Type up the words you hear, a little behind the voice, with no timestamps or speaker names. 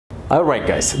Alright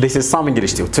guys, this is Sam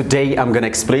English too. Today I'm going to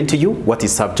explain to you what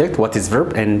is subject, what is verb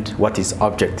and what is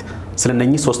object.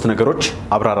 ስለነኚህ ሶስት ነገሮች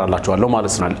አብራራላችኋለሁ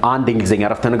ማለት ነው። አንድ እንግሊዘኛ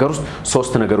አረፍተ ነገር ውስጥ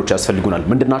ሶስት ነገሮች ያስፈልጉናል።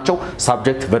 ምንድናቸው?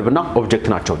 subject, verb እና object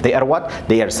ናቸው. They are what?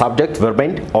 They are subject, verb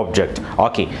and object.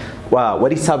 Okay.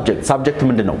 What is subject? Subject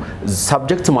ምንድነው?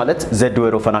 Subject ማለት the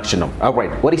doer of an action ነው.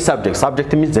 Alright. What is subject?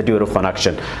 Subject means the doer of an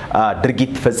action.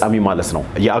 ድርጊት ፈጻሚ ማለት ነው.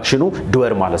 የአክሽኑ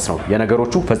doer ማለት ነው.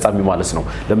 የነገሮቹ ፈጻሚ ማለት ነው.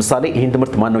 ለምሳሌ ይሄን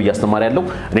ትምህርት ማን ነው እያስተማረ ያለው?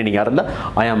 እኔ ነኝ አይደለ?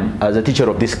 I am the teacher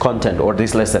of this content or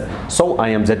this lesson. So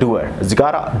I am the doer. እዚህ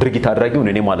ጋር ድርጊት አድራጊው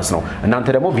እኔ ማለት ነው። እናንተ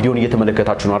ደግሞ ቪዲዮን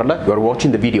እየተመለከታችሁ ነው አይደለ? You are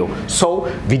watching the video. So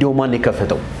ቪዲዮ ማን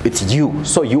የከፈተው? It's you.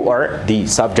 So you are the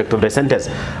subject of the sentence.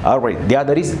 Alright. The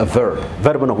other is a verb.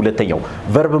 Verb ነው ሁለተኛው.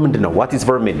 Verb ምንድነው? What is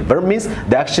verb mean? Verb means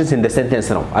the actions in the sentence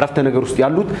ነው። አረፍተ ነገር ውስጥ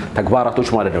ያሉት ተግባራቶች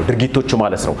ማለት ነው። ድርጊቶች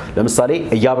ማለት ነው። ለምሳሌ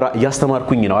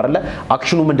እያስተማርኩኝ ነው አይደለ?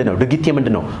 አክሽኑ ምንድነው? ድርጊቴ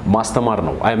ምንድነው? ማስተማር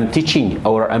ነው. I am teaching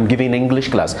or I am giving English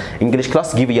class. English class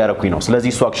give እያደረኩኝ ነው። ስለዚህ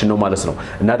እሱ አክሽን ነው ማለት ነው።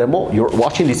 እና ደግሞ you're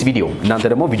watching this video. እናንተ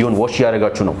ደግሞ ቪዲዮን watch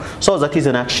ያደርጋችሁ ነው. So that is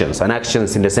an actions. An actions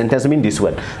in the sentence mean this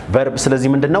one. Verb ስለዚህ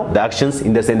ምንድነው? The actions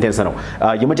in the sentence ነው.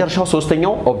 የመጨረሻው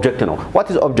ሶስተኛው object ነው. What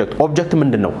is object? Object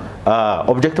ምንድነው?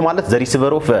 Object ማለት the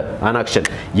receiver of an action.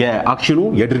 የአክሽኑ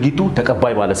የድርጊቱ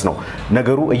ተቀባይ ማለት ነው።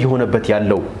 ነገሩ እየሆነበት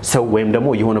ያለው ሰው ወይም ደግሞ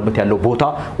እየሆነበት ያለው ቦታ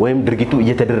ወይም ድርጊቱ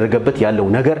እየተደረገበት ያለው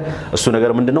ነገር እሱ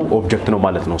ነገር ምንድነው? Object ነው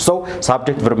ማለት ነው. So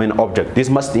subject, verb and object. This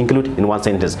must include in one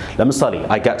sentence. ለምሳሌ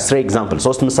I got three examples.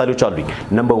 ሶስት ምሳሌዎች አሉኝ.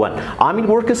 Number 1. Amil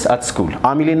works at school.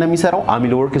 Amil የሚሰራው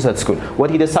Amil works at school. What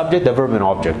is the subject, the verb and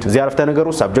object? እዚህ አረፍተ ነገሩ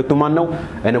subjecቱ ማን ነው?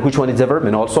 And which one is the verb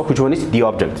and also which one is the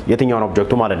object? የትኛው ነው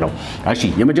objecቱ ማለት ነው? እሺ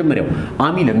የመጀመሪያው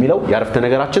Amil የሚለው የአረፍተ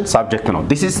ነገራችን subject ነው.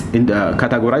 This is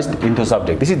categorized into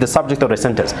subject. This is the subject of the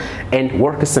sentence. And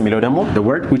works የሚለው ደግሞ the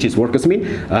word which is works mean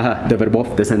the verb of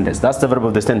the sentence. That's the verb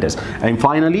of the sentence. And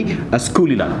finally a school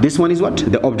ይላል. This one is what?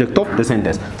 The object of the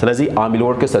sentence. ስለዚህ Amil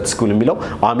works at school የሚለው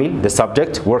Amil the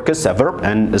subject, works a verb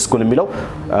and school የሚለው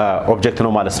object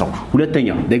ነው ማለት ነው. ሁለተኛ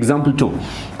the example 2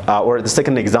 or the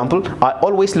second example I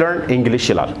always learn English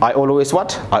ይላል. I always what?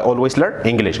 I always learn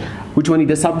English. Which one is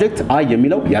the subject? I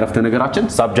የሚለው የአረፍተ ነገራችን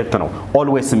subject ነው.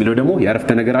 Always የሚለው ደግሞ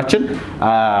የአረፍተ ነገራችን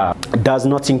does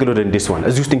not include in this one.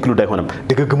 እዚህ ውስጥ include አይሆንም.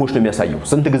 ድግግሞሽ ነው የሚያሳየው.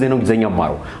 ስንት ጊዜ ነው እንግሊዘኛ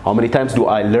ማረው? How many times do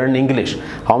I learn English?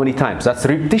 How many times? That's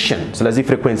repetition. ስለዚህ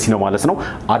frequency ነው ማለት ነው.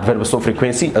 Adverb of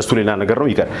frequency እሱ ሌላ ነገር ነው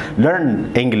ይቀር. Learn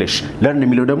English. Learn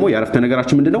የሚለው ደግሞ የአረፍተ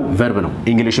ነገራችን ምንድነው? Verb ነው.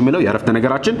 English የሚለው የአረፍተ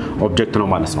ነገራችን object ነው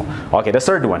ማለት ነው. Okay, the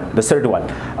third one.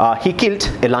 He killed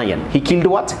a lion. He killed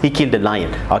what? He killed a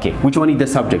lion. Okay, which one is the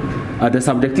subject? The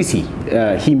subject is he.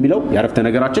 He የሚለው የአረፍተ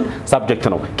ነገራችን subject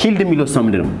ነው. Killed የሚለው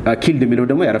ምንድነው? Killed የሚለው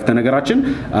ደግሞ የአረፍተ ነገራችን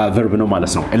verb ነው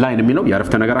ማለት ነው. A lion የሚለው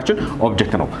የአረፍተ ነገራችን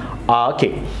object ነው.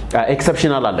 Okay,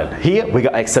 exceptional አለን. Here we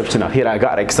got exceptional. Here I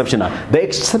got exceptional. The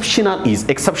exceptional is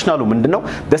exceptional ምንድነው?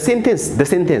 The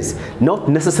sentence not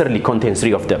necessarily contains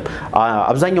three of them.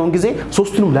 አብዛኛውን ጊዜ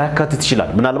ሶስቱንም ላያካትት ይችላል.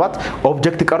 ምናልባት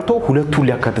object ቀርቶ ሁለቱን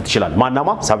ሊያካትት ይችላል. ማናማ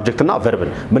subject እና verb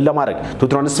ምን ለማድረግ to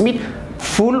transmit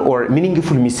full or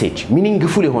meaningful message.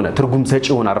 meaningful የሆነ ትርጉም ሰጪ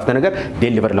የሆነ አረፍተ ነገር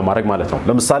deliver ለማድረግ ማለት ነው.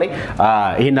 ለምሳሌ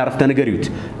ይሄን አረፍተ ነገር ይዩት.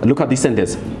 Look at this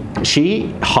sentence. She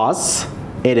has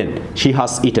eaten. She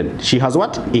has eaten. She has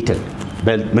what? Eaten.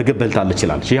 ምግብ በልታለች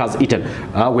ይላል. She has eaten.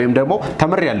 ወይም ደግሞ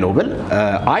ተምሬያለሁ ብል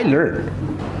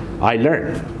I learn.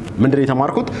 ምንድነው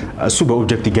የተማርኩት? እሱ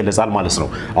በኦብጀክት ይገለጻል ማለት ነው።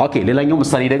 ኦኬ ሌላኛው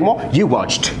ምሳሌ ደግሞ you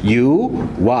watched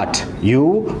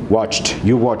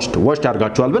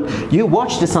አድርጋችኋል ብል you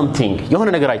watched something የሆነ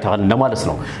ነገር አይተሃል ለማለት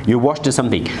ነው። you watched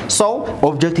something. so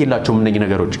ኦብጀክት የላቸውም እነዚህ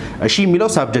ነገሮች። እሺ የሚለው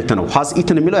subject ነው. has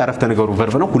eaten የሚለው የአረፍተ ነገሩ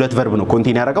verb ነው። ሁለት verb ነው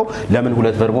ኮንቴን ያደረገው። ለምን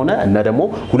ሁለት verb ሆነ? እና ደግሞ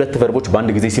ሁለት verboች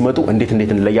በአንድ ጊዜ ሲመጡ እንዴት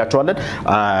እንለያቸዋለን?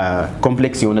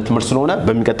 ኮምፕሌክስ የሆነ ትምህርት ስለሆነ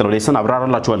በሚቀጥለው ሌሰን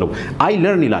አብራራላችኋለሁ። I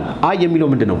learn ይላል. I የሚለው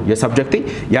ምንድነው? የሰብጀክት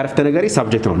የአረፍተ ነገሬ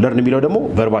subject ነው. learn የሚለው ደግሞ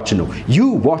verbaችን ነው. you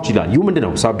watch ይላል. you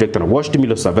ምንድነው? subject ነው. watched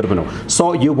የሚለው verb ነው. so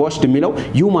you watched የሚለው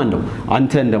you ማን ነው?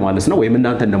 አንተ እንደማለት ነው ወይም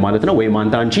እናንተ እንደማለት ነው ወይም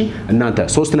አንተ አንቺ እናንተ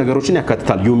ሶስት ነገሮችን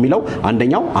ያካትታል. you የሚለው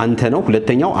አንደኛው አንተ ነው፣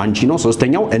 ሁለተኛው አንቺ ነው፣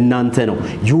 ሶስተኛው እናንተ ነው.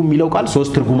 you የሚለው ቃል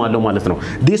ሶስት ትርጉም አለው ማለት ነው.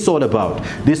 this all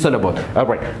about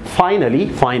alright. finally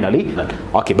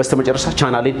okay በስተመጨረሻ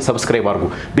ቻናሌን ሰብስክራይብ አድርጉ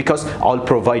because I'll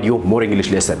provide you more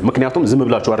English lesson. ምክንያቱም ዝም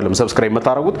ብላችሁ አይደለም ሰብስክራይብ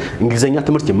መታረጉት እንግሊዘኛ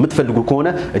ትምህርት የምትፈልጉ ከሆነ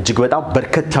እጅግ በጣም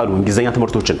በርከት ያሉ እንግሊዘኛ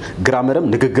ትምህርቶችን ግራመርም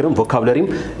ንግግርም ቮካቡላሪም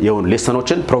የሆኑ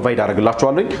ሌሰኖችን ፕሮቫይድ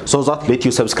አደርግላችኋለሁ. so that let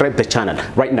you subscribe the channel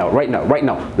right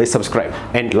now. Let's subscribe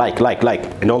and like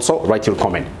and also write your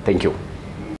comment. Thank you.